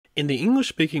In the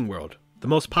English-speaking world, the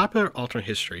most popular alternate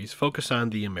histories focus on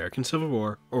the American Civil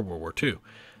War or World War II.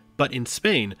 But in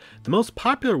Spain, the most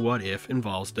popular what-if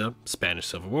involves the Spanish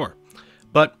Civil War.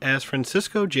 But as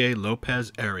Francisco J.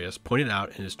 Lopez Arias pointed out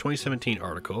in his 2017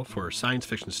 article for Science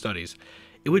Fiction Studies,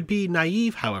 it would be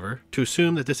naive, however, to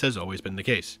assume that this has always been the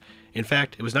case. In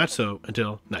fact, it was not so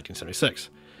until 1976.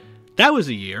 That was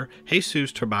the year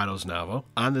Jesus Turbado's novel,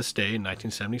 On This Day in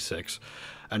 1976,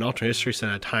 an alternate history set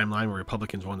in a timeline where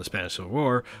Republicans won the Spanish Civil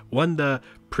War, won the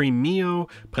Premio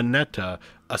Planeta,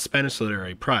 a Spanish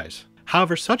literary prize.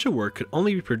 However, such a work could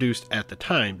only be produced at the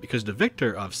time because the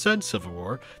victor of said civil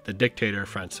war, the dictator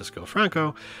Francisco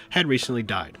Franco, had recently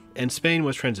died, and Spain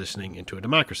was transitioning into a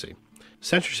democracy.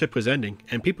 Censorship was ending,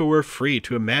 and people were free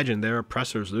to imagine their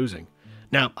oppressors losing.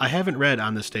 Now, I haven't read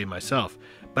On This Day myself,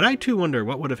 but I too wonder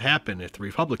what would have happened if the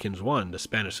Republicans won the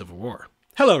Spanish Civil War.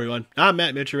 Hello everyone, I'm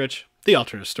Matt Mitcherich, the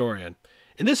alternate historian.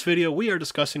 In this video, we are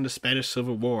discussing the Spanish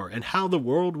Civil War and how the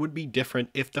world would be different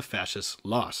if the fascists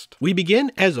lost. We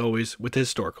begin, as always, with the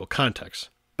historical context.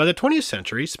 By the 20th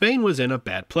century, Spain was in a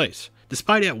bad place.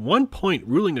 Despite at one point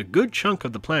ruling a good chunk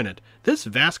of the planet, this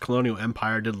vast colonial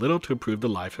empire did little to improve the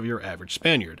life of your average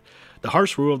Spaniard. The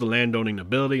harsh rule of the landowning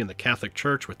nobility and the Catholic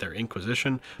Church with their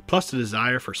Inquisition, plus the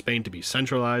desire for Spain to be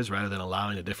centralized rather than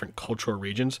allowing the different cultural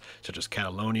regions, such as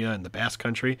Catalonia and the Basque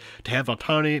Country, to have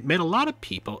autonomy, made a lot of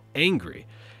people angry.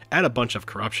 Add a bunch of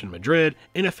corruption in Madrid,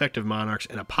 ineffective monarchs,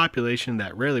 and a population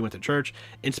that rarely went to church,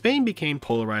 and Spain became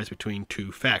polarized between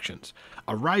two factions.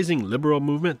 A rising liberal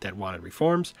movement that wanted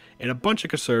reforms, and a bunch of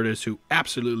conservatives who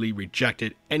absolutely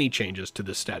rejected any changes to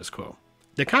the status quo.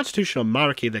 The constitutional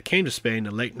monarchy that came to Spain in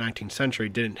the late 19th century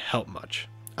didn't help much.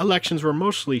 Elections were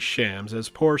mostly shams, as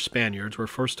poor Spaniards were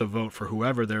forced to vote for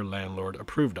whoever their landlord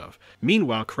approved of.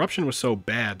 Meanwhile, corruption was so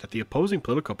bad that the opposing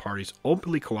political parties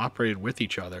openly cooperated with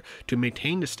each other to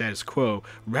maintain the status quo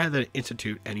rather than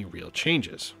institute any real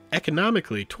changes.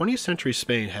 Economically, 20th century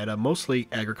Spain had a mostly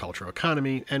agricultural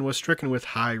economy and was stricken with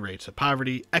high rates of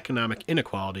poverty, economic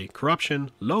inequality, corruption,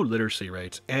 low literacy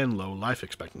rates, and low life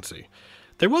expectancy.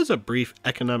 There was a brief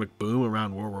economic boom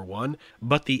around World War I,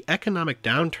 but the economic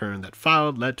downturn that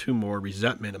followed led to more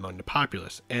resentment among the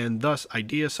populace, and thus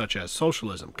ideas such as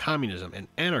socialism, communism, and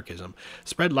anarchism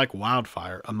spread like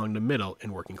wildfire among the middle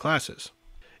and working classes.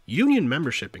 Union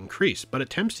membership increased, but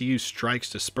attempts to use strikes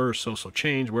to spur social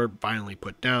change were violently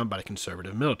put down by the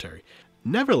conservative military.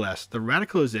 Nevertheless, the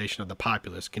radicalization of the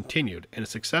populace continued, and the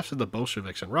success of the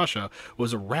Bolsheviks in Russia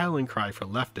was a rallying cry for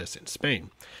leftists in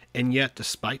Spain. And yet,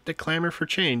 despite the clamor for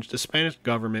change, the Spanish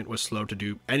government was slow to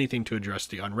do anything to address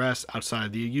the unrest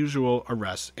outside the usual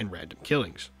arrests and random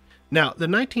killings. Now, the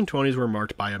 1920s were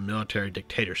marked by a military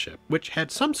dictatorship, which had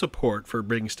some support for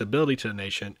bringing stability to the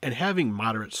nation and having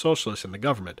moderate socialists in the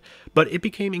government, but it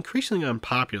became increasingly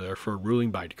unpopular for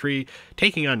ruling by decree,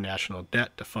 taking on national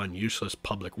debt to fund useless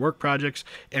public work projects,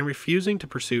 and refusing to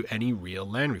pursue any real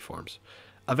land reforms.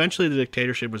 Eventually, the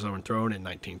dictatorship was overthrown in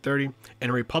 1930, and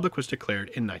a republic was declared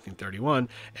in 1931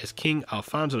 as King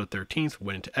Alfonso XIII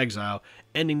went into exile,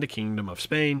 ending the Kingdom of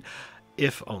Spain,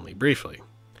 if only briefly.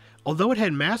 Although it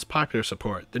had mass popular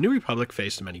support, the new republic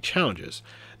faced many challenges.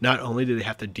 Not only did they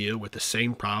have to deal with the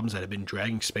same problems that had been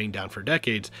dragging Spain down for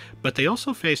decades, but they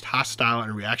also faced hostile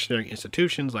and reactionary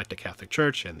institutions like the Catholic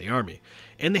Church and the army.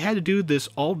 And they had to do this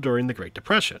all during the Great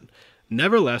Depression.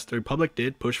 Nevertheless, the Republic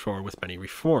did push forward with many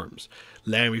reforms.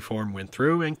 Land reform went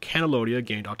through, and Catalonia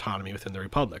gained autonomy within the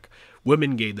Republic.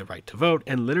 Women gained the right to vote,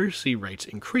 and literacy rates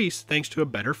increased thanks to a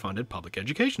better funded public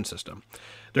education system.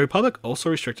 The Republic also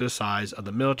restricted the size of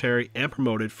the military and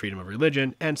promoted freedom of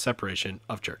religion and separation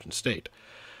of church and state.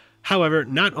 However,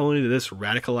 not only did this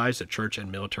radicalize the church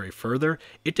and military further,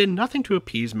 it did nothing to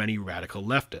appease many radical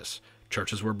leftists.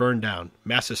 Churches were burned down,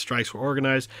 massive strikes were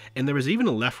organized, and there was even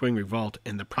a left-wing revolt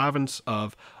in the province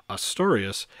of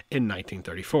Asturias in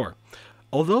 1934.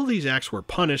 Although these acts were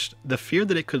punished, the fear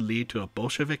that it could lead to a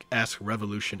Bolshevik-esque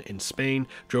revolution in Spain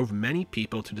drove many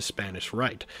people to the Spanish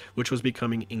right, which was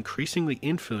becoming increasingly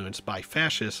influenced by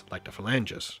fascists like the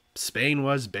Phalangists. Spain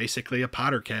was basically a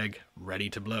powder keg, ready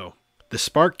to blow. The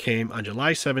spark came on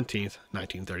July 17,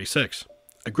 1936.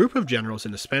 A group of generals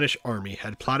in the Spanish army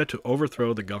had plotted to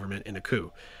overthrow the government in a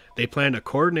coup. They planned a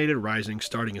coordinated rising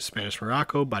starting in Spanish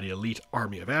Morocco by the elite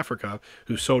Army of Africa,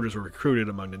 whose soldiers were recruited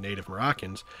among the native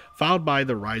Moroccans, followed by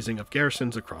the rising of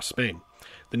garrisons across Spain.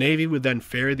 The Navy would then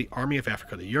ferry the Army of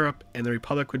Africa to Europe, and the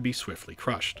Republic would be swiftly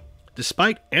crushed.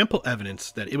 Despite ample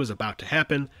evidence that it was about to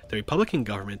happen, the Republican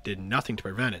government did nothing to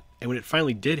prevent it, and when it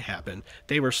finally did happen,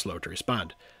 they were slow to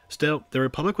respond. Still, the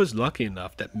Republic was lucky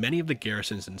enough that many of the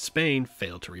garrisons in Spain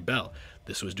failed to rebel.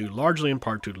 This was due largely in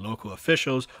part to local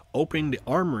officials opening the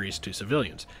armories to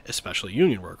civilians, especially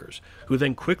Union workers, who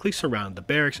then quickly surrounded the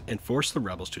barracks and forced the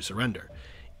rebels to surrender.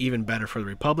 Even better for the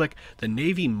Republic, the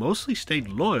Navy mostly stayed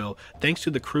loyal thanks to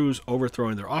the crews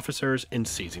overthrowing their officers and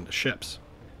seizing the ships.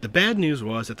 The bad news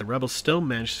was that the rebels still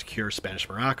managed to secure Spanish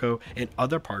Morocco and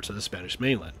other parts of the Spanish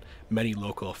mainland. Many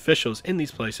local officials in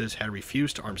these places had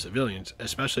refused to arm civilians,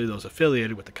 especially those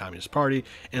affiliated with the Communist Party,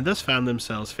 and thus found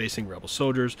themselves facing rebel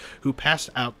soldiers who passed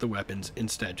out the weapons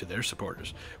instead to their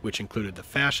supporters, which included the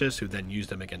fascists who then used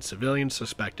them against civilians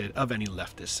suspected of any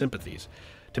leftist sympathies.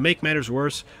 To make matters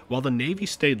worse, while the Navy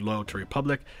stayed loyal to the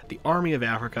Republic, the Army of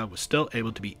Africa was still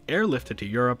able to be airlifted to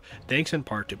Europe thanks in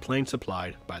part to planes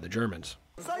supplied by the Germans.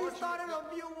 So you started a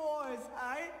few wars,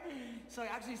 alright? So you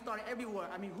actually started everywhere.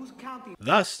 I mean, who's counting?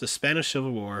 Thus, the Spanish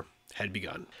Civil War had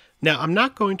begun. Now, I'm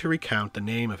not going to recount the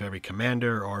name of every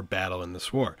commander or battle in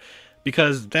this war,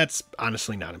 because that's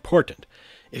honestly not important.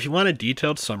 If you want a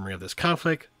detailed summary of this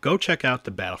conflict, go check out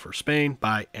The Battle for Spain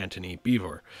by Antony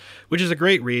Beevor, which is a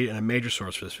great read and a major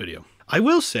source for this video. I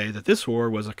will say that this war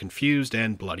was a confused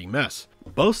and bloody mess.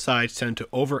 Both sides tend to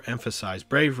overemphasize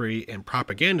bravery and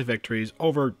propaganda victories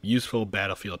over useful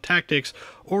battlefield tactics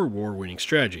or war-winning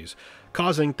strategies,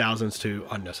 causing thousands to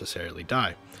unnecessarily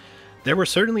die. There were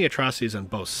certainly atrocities on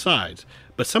both sides,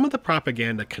 but some of the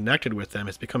propaganda connected with them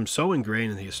has become so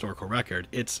ingrained in the historical record,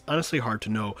 it's honestly hard to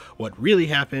know what really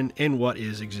happened and what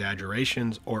is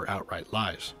exaggerations or outright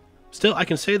lies. Still, I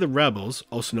can say the rebels,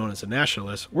 also known as the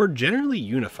nationalists, were generally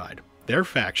unified. Their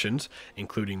factions,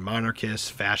 including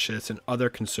monarchists, fascists, and other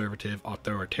conservative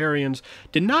authoritarians,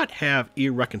 did not have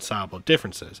irreconcilable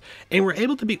differences, and were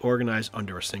able to be organized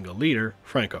under a single leader,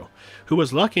 Franco, who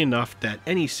was lucky enough that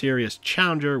any serious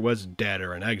challenger was dead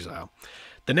or in exile.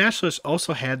 The nationalists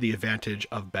also had the advantage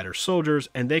of better soldiers,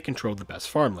 and they controlled the best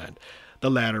farmland.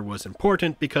 The latter was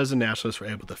important because the nationalists were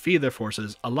able to feed their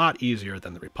forces a lot easier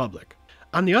than the Republic.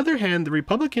 On the other hand, the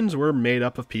Republicans were made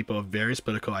up of people of various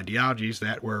political ideologies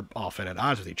that were often at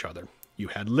odds with each other. You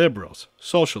had liberals,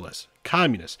 socialists,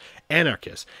 communists,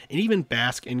 anarchists, and even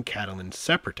Basque and Catalan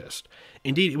separatists.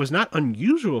 Indeed, it was not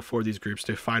unusual for these groups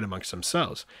to fight amongst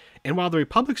themselves. And while the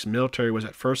Republic's military was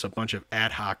at first a bunch of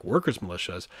ad hoc workers'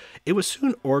 militias, it was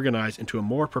soon organized into a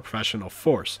more professional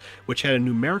force, which had a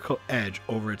numerical edge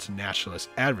over its nationalist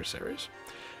adversaries.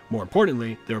 More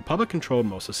importantly, the Republic controlled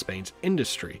most of Spain's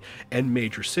industry and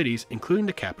major cities, including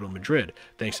the capital Madrid,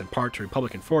 thanks in part to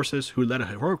Republican forces who led a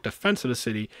heroic defense of the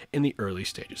city in the early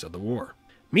stages of the war.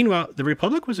 Meanwhile, the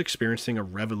Republic was experiencing a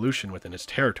revolution within its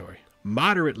territory.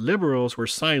 Moderate liberals were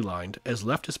sidelined as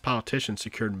leftist politicians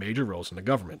secured major roles in the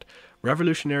government.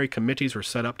 Revolutionary committees were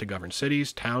set up to govern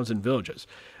cities, towns, and villages.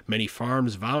 Many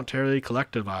farms voluntarily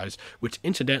collectivized, which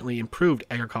incidentally improved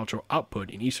agricultural output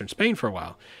in eastern Spain for a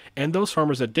while, and those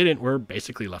farmers that didn't were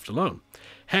basically left alone.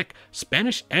 Heck,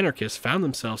 Spanish anarchists found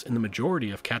themselves in the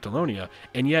majority of Catalonia,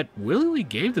 and yet willingly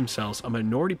gave themselves a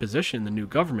minority position in the new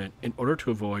government in order to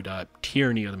avoid a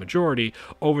tyranny of the majority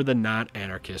over the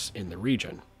non-anarchists in the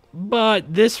region.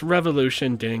 But this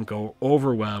revolution didn't go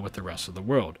over well with the rest of the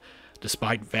world.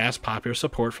 Despite vast popular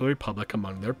support for the Republic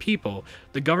among their people,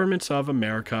 the governments of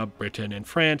America, Britain, and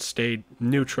France stayed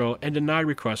neutral and denied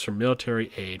requests for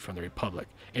military aid from the Republic.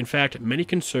 In fact, many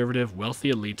conservative,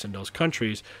 wealthy elites in those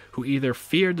countries who either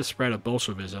feared the spread of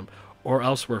Bolshevism or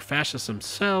else were fascists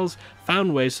themselves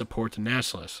found ways to support the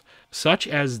nationalists, such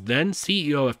as then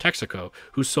CEO of Texaco,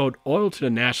 who sold oil to the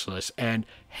nationalists, and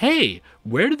hey,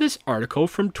 where did this article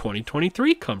from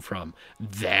 2023 come from?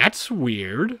 That's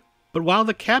weird. But while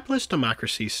the capitalist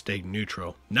democracies stayed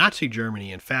neutral, Nazi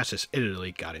Germany and fascist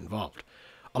Italy got involved.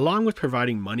 Along with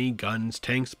providing money, guns,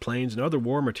 tanks, planes, and other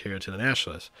war material to the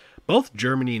nationalists, both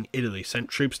Germany and Italy sent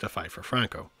troops to fight for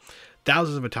Franco.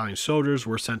 Thousands of Italian soldiers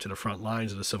were sent to the front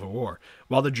lines of the Civil War,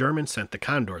 while the Germans sent the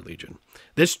Condor Legion.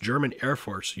 This German Air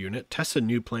Force unit tested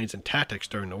new planes and tactics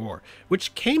during the war,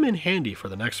 which came in handy for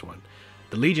the next one.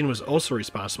 The Legion was also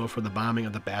responsible for the bombing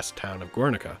of the Basque town of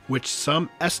Guernica, which some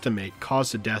estimate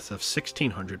caused the death of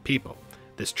 1,600 people.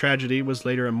 This tragedy was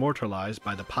later immortalized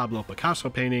by the Pablo Picasso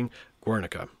painting,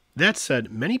 Guernica. That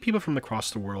said, many people from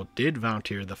across the world did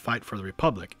volunteer the fight for the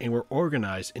Republic and were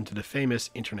organized into the famous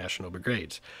international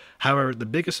brigades. However, the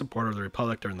biggest supporter of the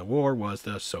Republic during the war was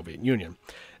the Soviet Union.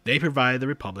 They provided the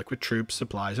Republic with troops,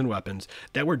 supplies, and weapons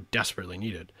that were desperately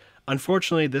needed.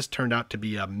 Unfortunately, this turned out to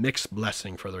be a mixed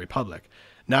blessing for the Republic.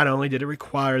 Not only did it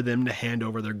require them to hand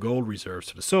over their gold reserves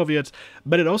to the Soviets,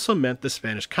 but it also meant the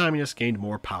Spanish communists gained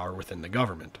more power within the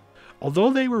government.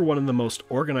 Although they were one of the most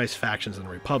organized factions in the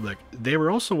Republic, they were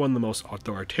also one of the most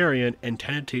authoritarian and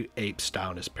tended to ape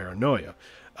Stalinist paranoia.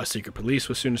 A secret police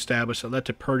was soon established that led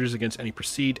to purges against any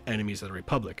perceived enemies of the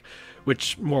Republic,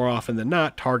 which more often than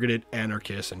not targeted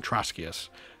anarchists and Trotskyists.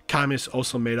 Communists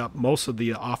also made up most of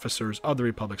the officers of the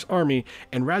Republic's army,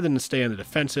 and rather than stay on the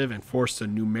defensive and force the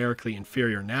numerically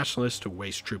inferior nationalists to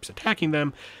waste troops attacking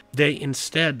them, they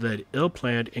instead led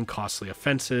ill-planned and costly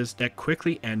offenses that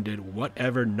quickly ended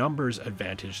whatever numbers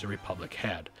advantage the Republic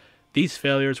had. These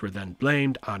failures were then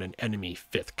blamed on an enemy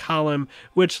fifth column,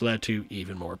 which led to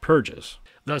even more purges.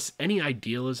 Thus, any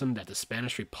idealism that the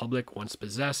Spanish Republic once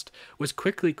possessed was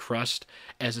quickly crushed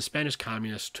as the Spanish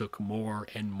communists took more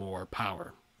and more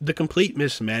power. The complete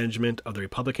mismanagement of the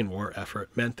Republican war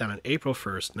effort meant that on April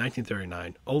 1st,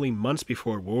 1939, only months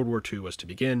before World War II was to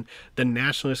begin, the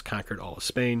nationalists conquered all of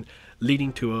Spain,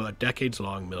 leading to a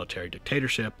decades-long military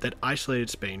dictatorship that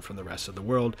isolated Spain from the rest of the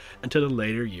world until the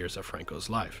later years of Franco's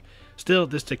life. Still,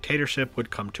 this dictatorship would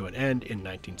come to an end in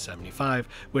 1975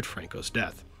 with Franco's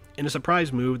death. In a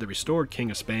surprise move, the restored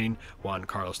King of Spain, Juan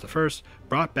Carlos I,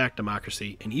 brought back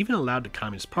democracy and even allowed the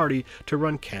Communist Party to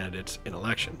run candidates in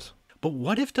elections. But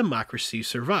what if democracy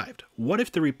survived? What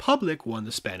if the Republic won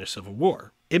the Spanish Civil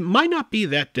War? It might not be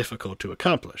that difficult to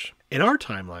accomplish. In our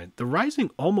timeline, the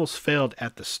Rising almost failed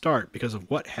at the start because of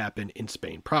what happened in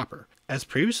Spain proper. As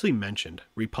previously mentioned,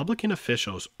 Republican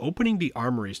officials opening the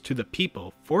armories to the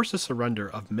people forced the surrender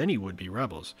of many would-be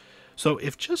rebels. So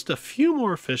if just a few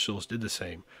more officials did the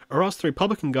same, or else the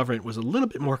Republican government was a little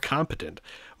bit more competent,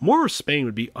 more of Spain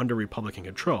would be under Republican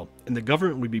control, and the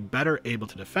government would be better able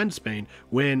to defend Spain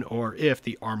when or if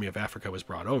the Army of Africa was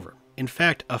brought over. In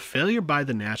fact, a failure by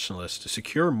the nationalists to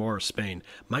secure more of Spain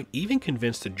might even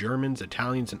convince the Germans,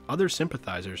 Italians, and other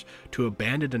sympathizers to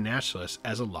abandon the nationalists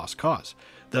as a lost cause.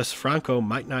 Thus, Franco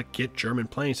might not get German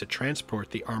planes to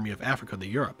transport the Army of Africa to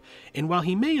Europe, and while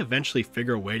he may eventually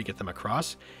figure a way to get them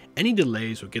across, any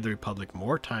delays would give the Republic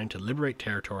more time to liberate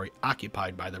territory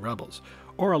occupied by the rebels,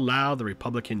 or allow the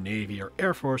Republican Navy or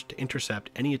Air Force to intercept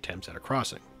any attempts at a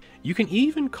crossing. You can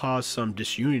even cause some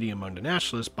disunity among the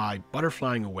nationalists by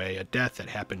butterflying away a death that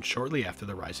happened shortly after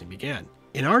the Rising began.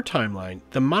 In our timeline,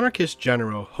 the monarchist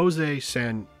general José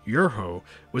Sanjurjo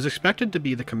was expected to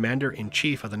be the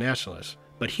commander-in-chief of the nationalists,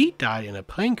 but he died in a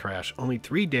plane crash only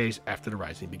 3 days after the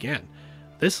Rising began.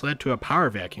 This led to a power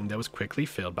vacuum that was quickly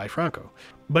filled by Franco.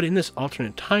 But in this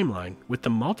alternate timeline, with the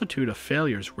multitude of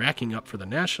failures racking up for the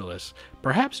nationalists,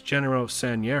 perhaps General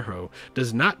Sanjurjo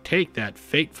does not take that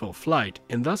fateful flight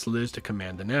and thus lives to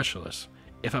command the nationalists.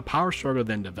 If a power struggle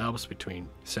then develops between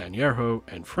Sanjurjo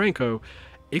and Franco,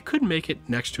 it could make it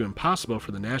next to impossible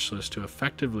for the nationalists to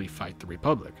effectively fight the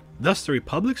Republic. Thus, the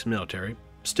Republic's military,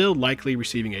 still likely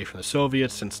receiving aid from the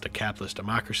Soviets since the capitalist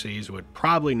democracies would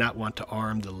probably not want to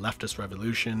arm the leftist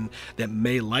revolution that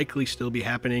may likely still be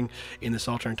happening in this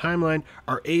alternate timeline,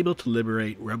 are able to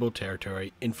liberate rebel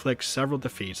territory, inflict several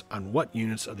defeats on what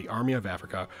units of the Army of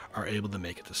Africa are able to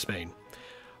make it to Spain.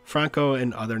 Franco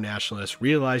and other nationalists,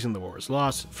 realizing the war is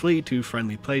lost, flee to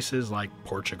friendly places like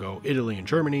Portugal, Italy, and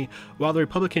Germany, while the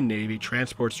Republican Navy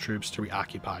transports troops to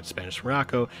reoccupied Spanish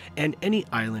Morocco and any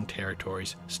island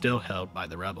territories still held by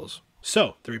the rebels.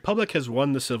 So, the Republic has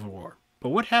won the Civil War. But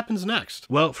what happens next?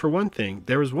 Well, for one thing,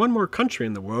 there is one more country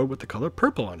in the world with the color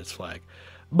purple on its flag.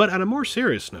 But on a more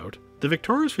serious note, the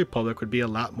victorious Republic would be a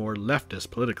lot more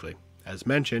leftist politically. As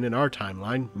mentioned in our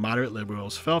timeline, moderate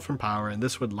liberals fell from power, and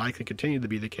this would likely continue to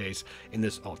be the case in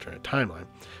this alternate timeline.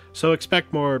 So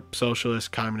expect more socialists,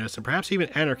 communists, and perhaps even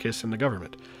anarchists in the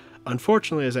government.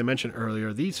 Unfortunately, as I mentioned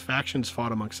earlier, these factions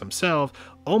fought amongst themselves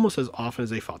almost as often as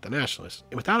they fought the nationalists,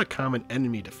 and without a common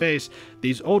enemy to face,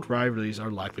 these old rivalries are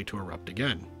likely to erupt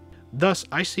again. Thus,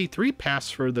 I see three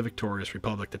paths for the victorious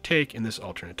Republic to take in this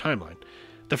alternate timeline.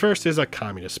 The first is a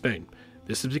communist Spain.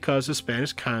 This is because the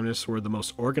Spanish communists were the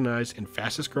most organized and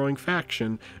fastest growing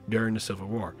faction during the Civil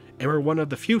War, and were one of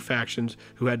the few factions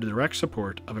who had the direct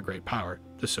support of a great power,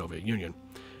 the Soviet Union.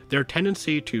 Their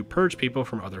tendency to purge people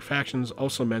from other factions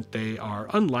also meant they are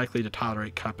unlikely to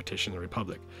tolerate competition in the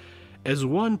Republic. As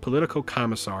one political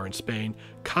commissar in Spain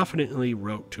confidently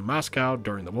wrote to Moscow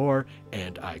during the war,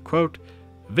 and I quote,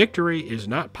 "Victory is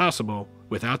not possible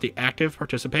without the active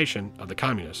participation of the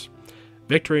communists.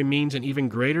 Victory means an even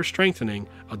greater strengthening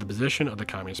of the position of the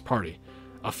Communist Party.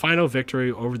 A final victory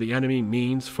over the enemy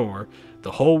means for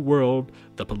the whole world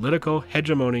the political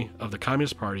hegemony of the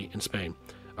Communist Party in Spain,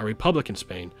 a Republican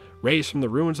Spain raised from the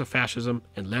ruins of fascism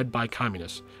and led by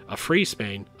communists, a free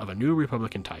Spain of a new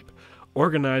Republican type,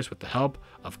 organized with the help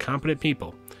of competent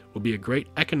people, will be a great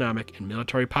economic and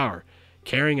military power,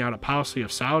 carrying out a policy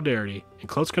of solidarity and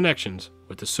close connections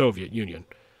with the Soviet Union."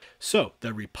 So,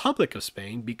 the Republic of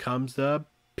Spain becomes the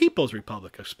People's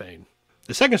Republic of Spain.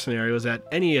 The second scenario is that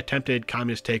any attempted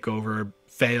communist takeover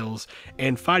fails,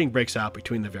 and fighting breaks out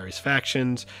between the various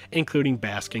factions, including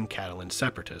Basque and Catalan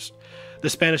separatists. The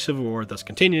Spanish Civil War thus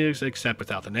continues, except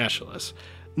without the nationalists.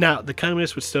 Now, the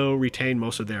communists would still retain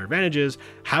most of their advantages.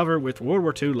 However, with World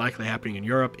War II likely happening in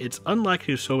Europe, it's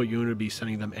unlikely the Soviet Union would be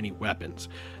sending them any weapons.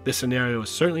 This scenario is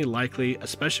certainly likely,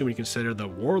 especially when you consider the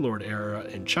warlord era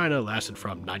in China lasted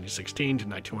from 1916 to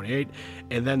 1928,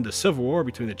 and then the Civil War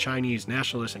between the Chinese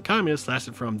nationalists and communists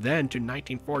lasted from then to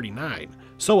 1949.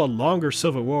 So a longer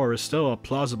civil war is still a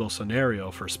plausible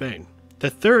scenario for Spain. The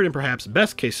third and perhaps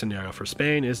best case scenario for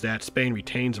Spain is that Spain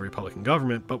retains a republican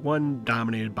government, but one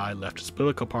dominated by leftist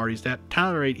political parties that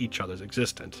tolerate each other's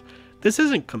existence. This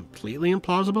isn't completely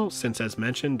implausible, since as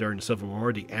mentioned during the Civil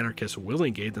War, the anarchists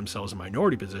willingly gave themselves a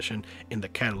minority position in the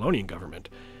Catalonian government.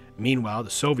 Meanwhile, the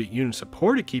Soviet Union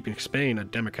supported keeping Spain a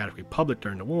democratic republic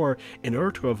during the war in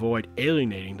order to avoid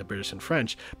alienating the British and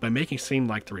French by making it seem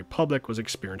like the republic was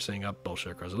experiencing a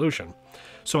Bolshevik revolution.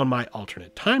 So on my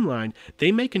alternate timeline,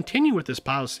 they may continue with this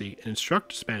policy and instruct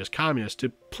the Spanish communists to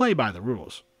play by the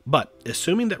rules. But,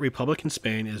 assuming that Republican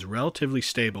Spain is relatively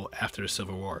stable after the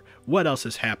Civil War, what else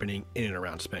is happening in and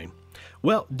around Spain?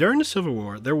 Well, during the Civil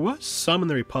War, there was some in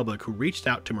the Republic who reached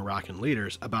out to Moroccan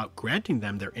leaders about granting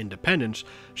them their independence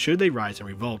should they rise in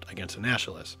revolt against the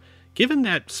nationalists. Given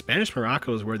that Spanish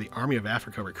Morocco is where the Army of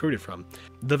Africa recruited from,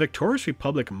 the victorious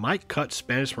Republic might cut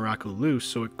Spanish Morocco loose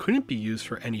so it couldn't be used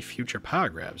for any future power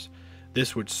grabs.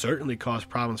 This would certainly cause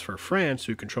problems for France,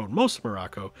 who controlled most of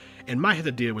Morocco, and might have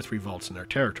to deal with revolts in their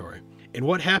territory. And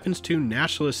what happens to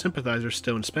nationalist sympathizers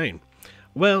still in Spain?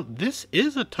 Well, this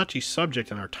is a touchy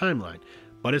subject in our timeline,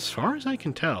 but as far as I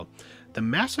can tell, the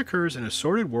massacres and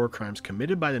assorted war crimes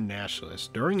committed by the nationalists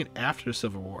during and after the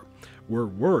Civil War were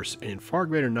worse and in far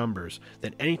greater numbers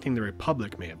than anything the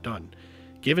Republic may have done.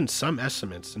 Given some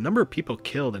estimates, the number of people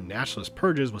killed in nationalist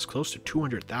purges was close to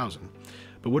 200,000.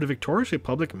 But would a victorious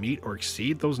republic meet or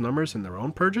exceed those numbers in their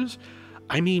own purges?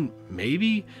 I mean,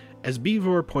 maybe. As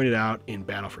Beevor pointed out in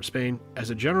Battle for Spain, as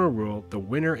a general rule, the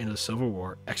winner in a civil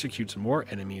war executes more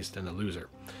enemies than the loser.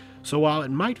 So while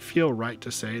it might feel right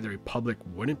to say the republic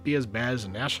wouldn't be as bad as the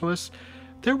nationalists,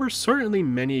 there were certainly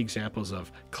many examples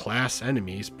of class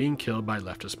enemies being killed by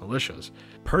leftist militias.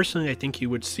 Personally, I think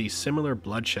you would see similar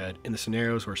bloodshed in the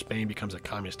scenarios where Spain becomes a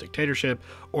communist dictatorship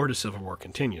or the Civil War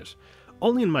continues.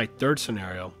 Only in my third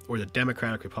scenario, where the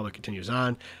Democratic Republic continues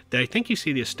on, that I think you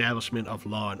see the establishment of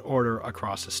law and order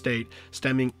across the state,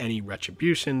 stemming any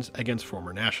retributions against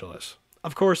former nationalists.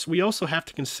 Of course, we also have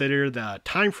to consider the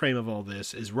time frame of all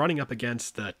this is running up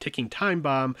against the ticking time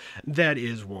bomb that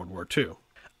is World War II.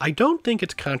 I don't think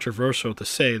it's controversial to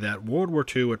say that World War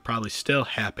II would probably still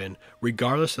happen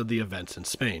regardless of the events in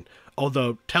Spain,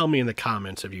 although tell me in the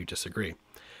comments if you disagree.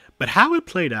 But how it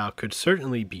played out could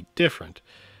certainly be different.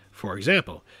 For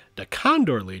example, the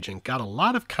Condor Legion got a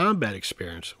lot of combat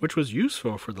experience, which was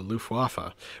useful for the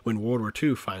Luftwaffe when World War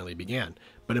II finally began.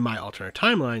 But in my alternate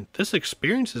timeline, this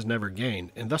experience is never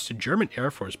gained, and thus the German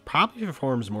Air Force probably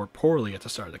performs more poorly at the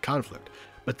start of the conflict.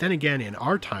 But then again, in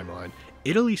our timeline,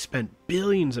 Italy spent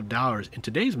billions of dollars in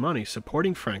today's money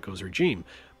supporting Franco's regime.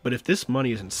 But if this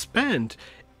money isn't spent,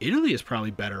 Italy is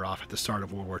probably better off at the start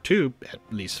of World War II, at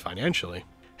least financially.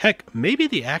 Heck, maybe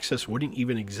the Axis wouldn't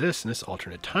even exist in this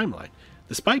alternate timeline.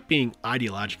 Despite being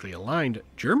ideologically aligned,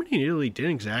 Germany and Italy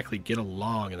didn't exactly get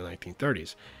along in the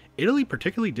 1930s. Italy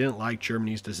particularly didn't like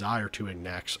Germany's desire to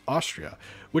annex Austria,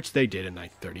 which they did in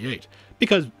 1938,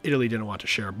 because Italy didn't want to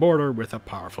share a border with a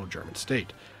powerful German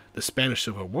state. The Spanish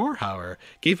Civil War, however,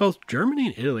 gave both Germany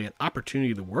and Italy an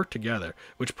opportunity to work together,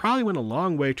 which probably went a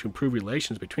long way to improve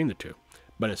relations between the two.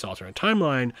 But in its alternate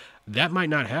timeline, that might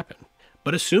not happen.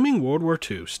 But assuming World War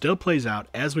II still plays out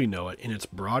as we know it in its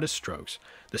broadest strokes,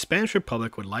 the Spanish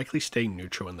Republic would likely stay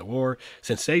neutral in the war,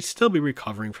 since they'd still be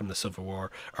recovering from the Civil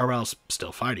War, or else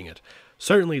still fighting it.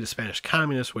 Certainly the Spanish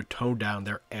communists would tone down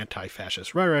their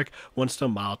anti-fascist rhetoric once the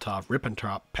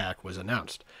Molotov-Ribbentrop Pact was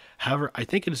announced. However, I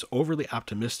think it is overly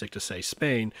optimistic to say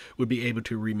Spain would be able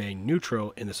to remain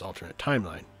neutral in this alternate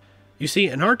timeline. You see,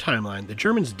 in our timeline, the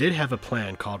Germans did have a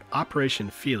plan called Operation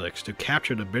Felix to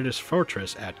capture the British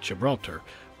fortress at Gibraltar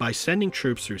by sending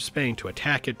troops through Spain to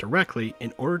attack it directly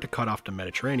in order to cut off the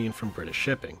Mediterranean from British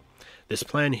shipping. This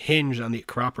plan hinged on the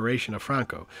cooperation of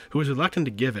Franco, who was reluctant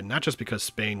to give it not just because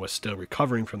Spain was still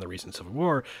recovering from the recent Civil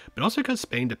War, but also because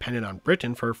Spain depended on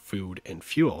Britain for food and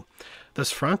fuel. Thus,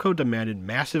 Franco demanded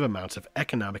massive amounts of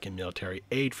economic and military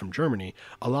aid from Germany,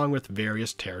 along with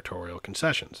various territorial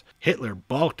concessions. Hitler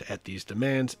balked at these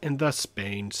demands, and thus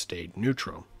Spain stayed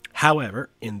neutral. However,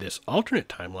 in this alternate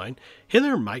timeline,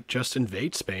 Hitler might just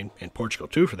invade Spain, and Portugal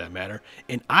too for that matter,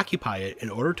 and occupy it in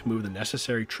order to move the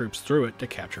necessary troops through it to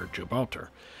capture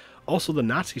Gibraltar. Also, the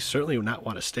Nazis certainly would not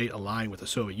want a state aligned with the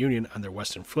Soviet Union on their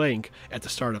western flank at the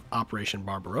start of Operation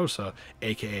Barbarossa,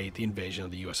 aka the invasion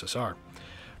of the USSR.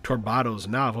 Torbado's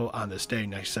novel On This Day in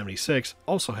 1976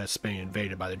 also has Spain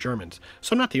invaded by the Germans,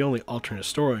 so I'm not the only alternate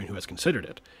historian who has considered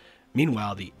it.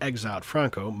 Meanwhile, the exiled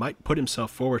Franco might put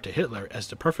himself forward to Hitler as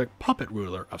the perfect puppet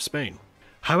ruler of Spain.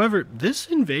 However, this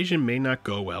invasion may not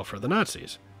go well for the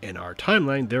Nazis. In our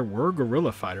timeline, there were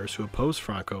guerrilla fighters who opposed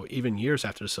Franco even years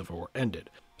after the Civil War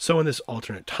ended. So in this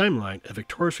alternate timeline, a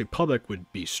victorious republic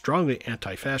would be strongly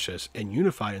anti-fascist and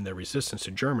unified in their resistance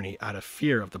to Germany out of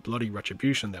fear of the bloody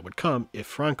retribution that would come if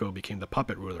Franco became the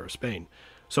puppet ruler of Spain.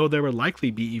 So there would likely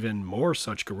be even more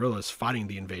such guerrillas fighting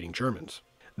the invading Germans.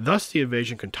 Thus, the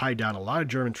invasion could tie down a lot of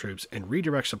German troops and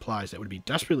redirect supplies that would be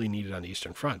desperately needed on the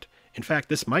Eastern Front. In fact,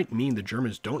 this might mean the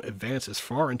Germans don't advance as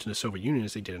far into the Soviet Union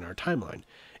as they did in our timeline.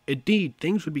 Indeed,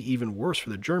 things would be even worse for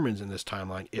the Germans in this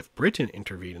timeline if Britain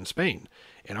intervened in Spain.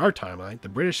 In our timeline, the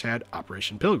British had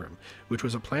Operation Pilgrim, which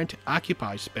was a plan to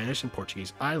occupy Spanish and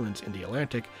Portuguese islands in the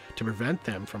Atlantic to prevent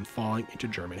them from falling into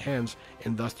German hands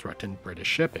and thus threaten British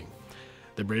shipping.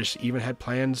 The British even had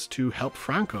plans to help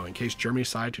Franco in case Germany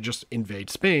decided to just invade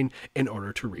Spain in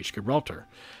order to reach Gibraltar.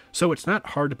 So it's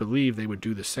not hard to believe they would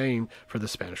do the same for the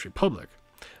Spanish Republic.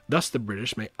 Thus, the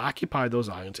British may occupy those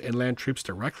islands and land troops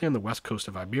directly on the west coast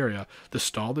of Iberia to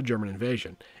stall the German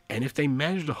invasion, and if they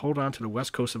manage to hold on to the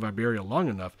west coast of Iberia long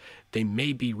enough, they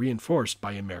may be reinforced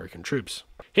by American troops.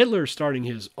 Hitler starting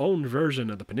his own version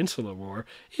of the Peninsula War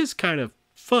is kind of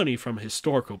funny from a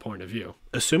historical point of view.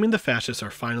 Assuming the fascists are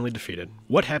finally defeated,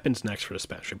 what happens next for the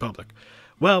Spanish Republic?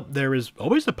 Well, there is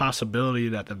always the possibility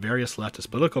that the various leftist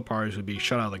political parties would be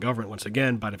shut out of the government once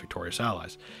again by the victorious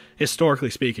allies. Historically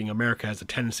speaking, America has a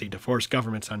tendency to force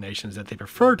governments on nations that they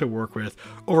prefer to work with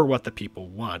over what the people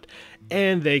want,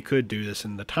 and they could do this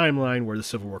in the timeline where the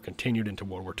Civil War continued into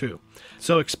World War II.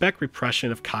 So expect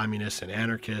repression of communists and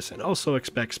anarchists, and also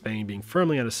expect Spain being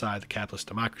firmly on the side of the capitalist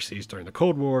democracies during the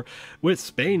Cold War, with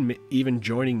Spain even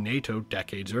joining NATO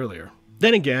decades earlier.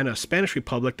 Then again, a Spanish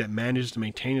republic that managed to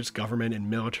maintain its government and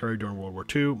military during World War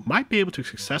II might be able to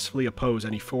successfully oppose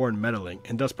any foreign meddling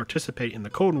and thus participate in the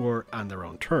Cold War on their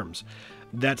own terms.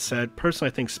 That said,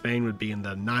 personally I think Spain would be in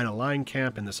the non-aligned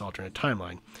camp in this alternate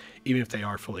timeline. Even if they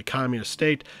are a fully communist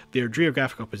state, their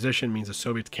geographical position means the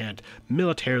Soviets can't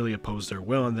militarily oppose their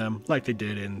will on them like they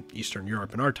did in Eastern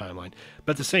Europe in our timeline,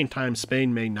 but at the same time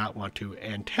Spain may not want to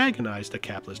antagonize the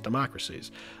capitalist democracies.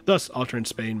 Thus, alternate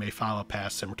Spain may follow a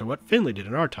path similar to what Finland did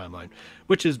in our timeline,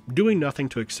 which is doing nothing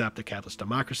to accept the capitalist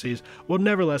democracies while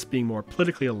nevertheless being more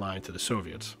politically aligned to the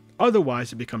Soviets.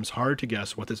 Otherwise, it becomes hard to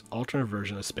guess what this alternate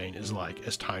version of Spain is like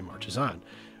as time marches on.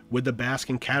 Would the Basque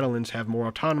and Catalans have more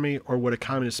autonomy, or would a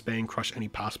communist Spain crush any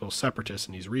possible separatists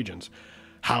in these regions?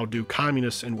 How do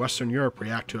communists in Western Europe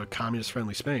react to a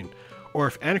communist-friendly Spain? Or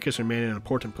if anarchists remain an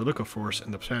important political force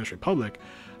in the Spanish Republic,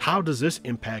 how does this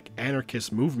impact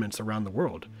anarchist movements around the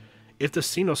world? If the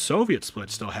Sino-Soviet split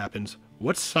still happens,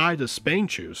 what side does Spain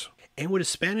choose? And would a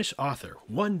Spanish author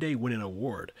one day win an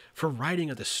award for writing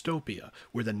a dystopia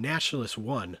where the nationalists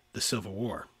won the Civil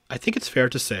War? I think it's fair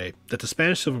to say that the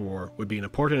Spanish Civil War would be an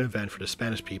important event for the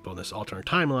Spanish people in this alternate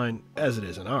timeline, as it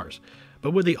is in ours.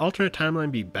 But would the alternate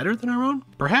timeline be better than our own?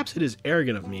 Perhaps it is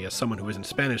arrogant of me as someone who isn't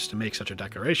Spanish to make such a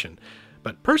declaration,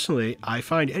 but personally, I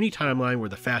find any timeline where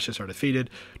the fascists are defeated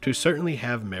to certainly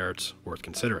have merits worth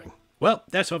considering. Well,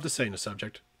 that's all I have to say on the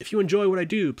subject. If you enjoy what I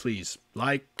do, please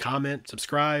like, comment,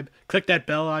 subscribe, click that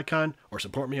bell icon, or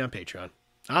support me on Patreon.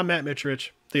 I'm Matt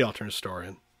Mitcherich, the Alternate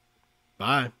Historian.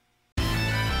 Bye.